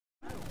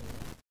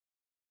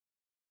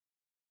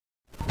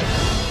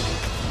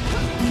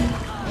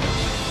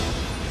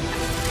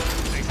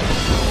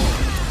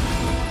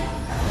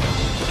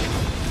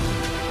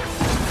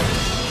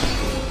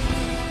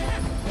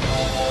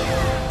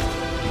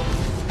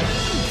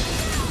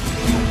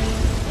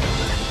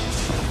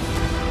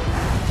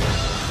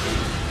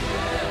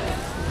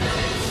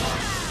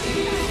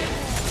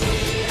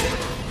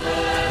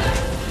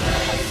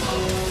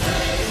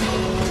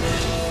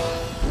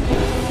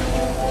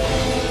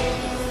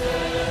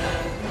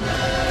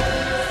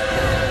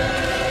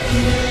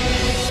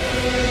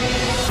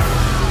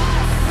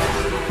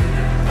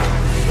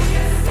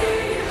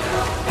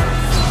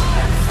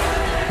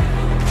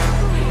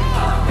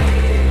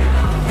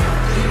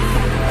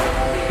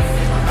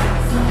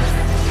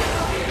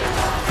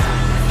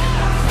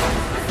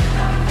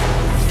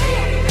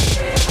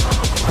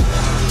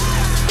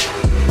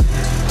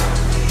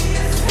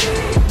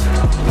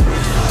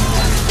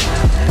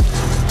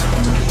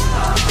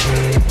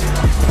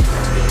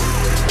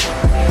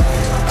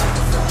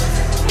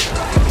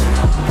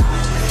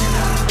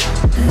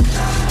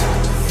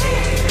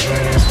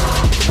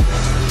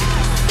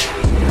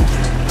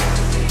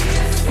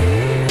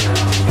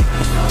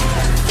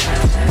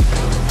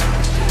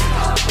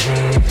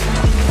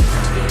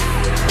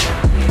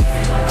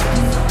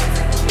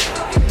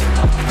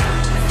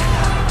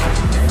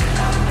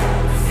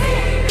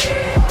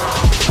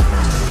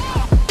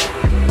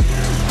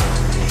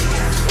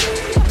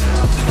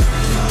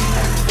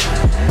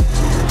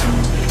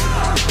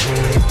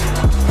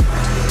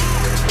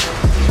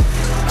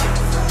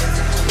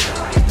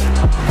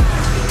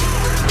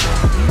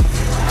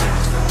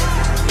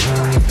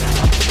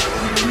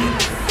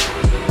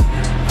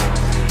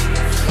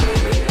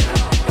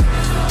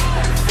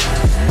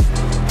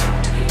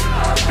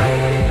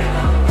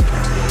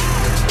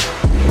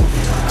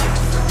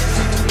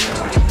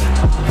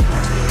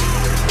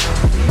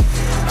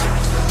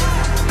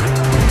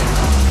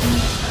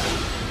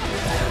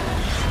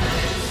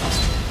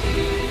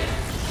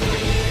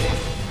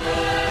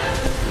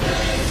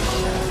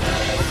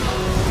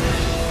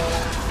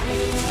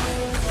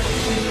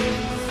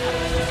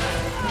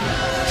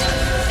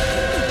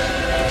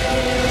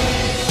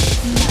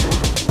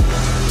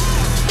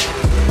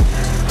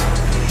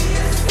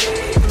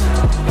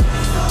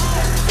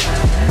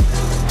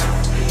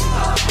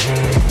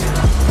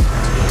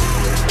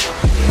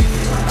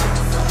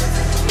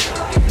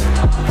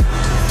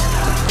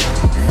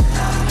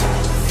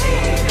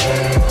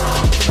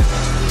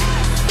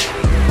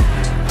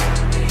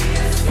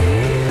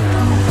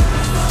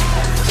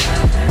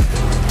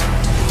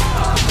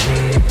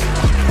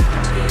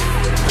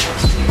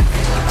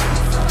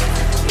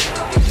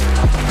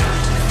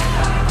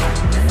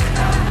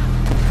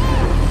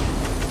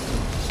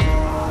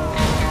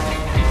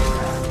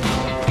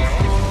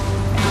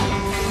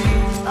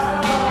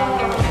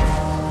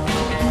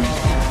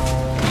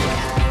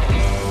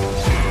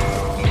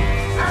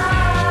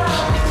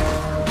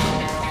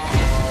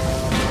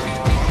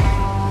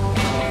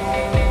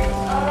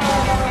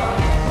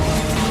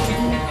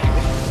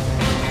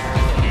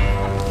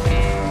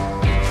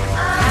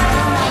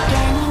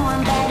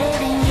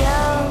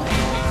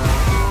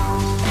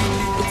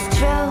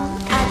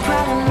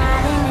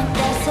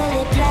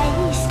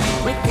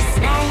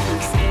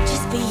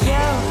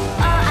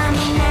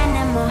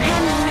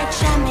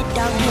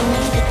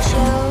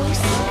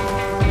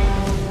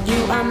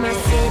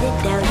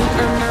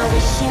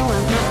you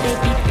want my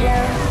baby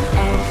blow.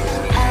 Oh,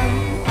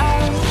 oh,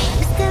 oh.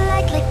 Used to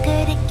like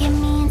liquor to get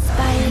me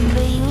inspired,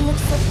 but you look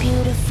so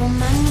beautiful,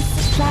 my new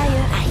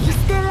supplier. I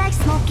used to like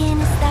smoking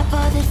to stop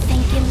all the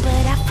thinking,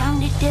 but I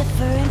found a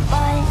different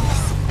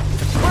voice.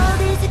 The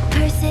world is a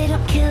curse,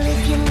 it'll kill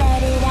if you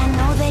let it. I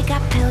know they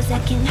got pills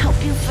that can help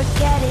you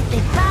forget it.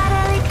 They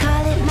bodily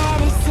call it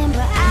medicine,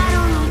 but I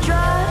don't need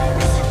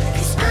drugs,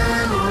 'cause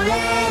I'm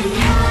already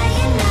high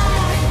enough.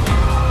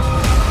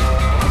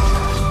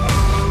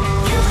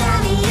 You got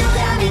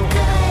me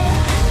good.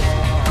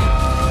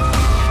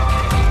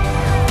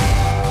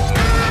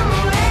 I'm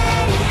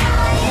already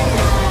high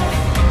enough.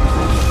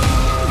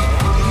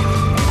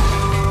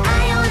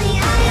 I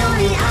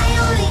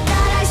only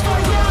got eyes for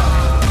you.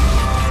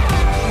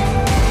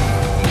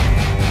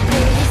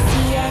 Never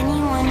see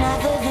anyone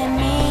other than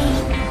me.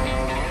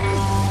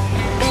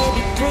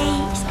 Baby,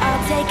 please,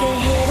 I'll take a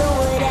hit of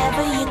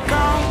whatever you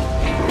got.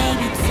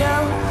 Maybe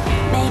two,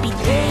 maybe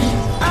three.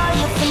 Oh,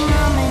 you're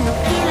phenomenal,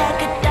 feel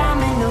like a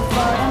domino,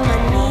 fall to my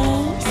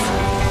knees.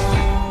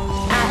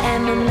 I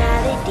am a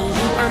melody,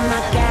 you are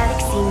my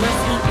galaxy, my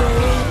sweet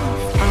relief.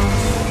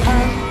 Oh,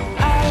 oh,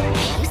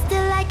 oh. Used to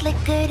like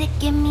liquor to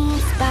get me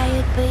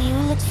inspired, but you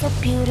look so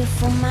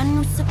beautiful, my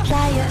new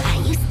supplier. I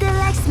used to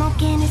like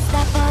smoking to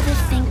stop all the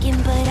thinking,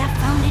 but I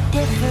found a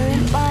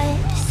different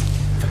voice.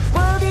 The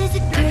world is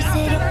a curse,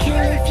 it'll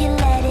kill if you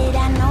let it.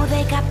 I know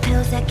they got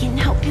pills that can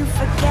help you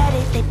forget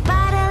it. They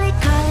bodily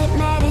call it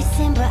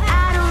medicine, but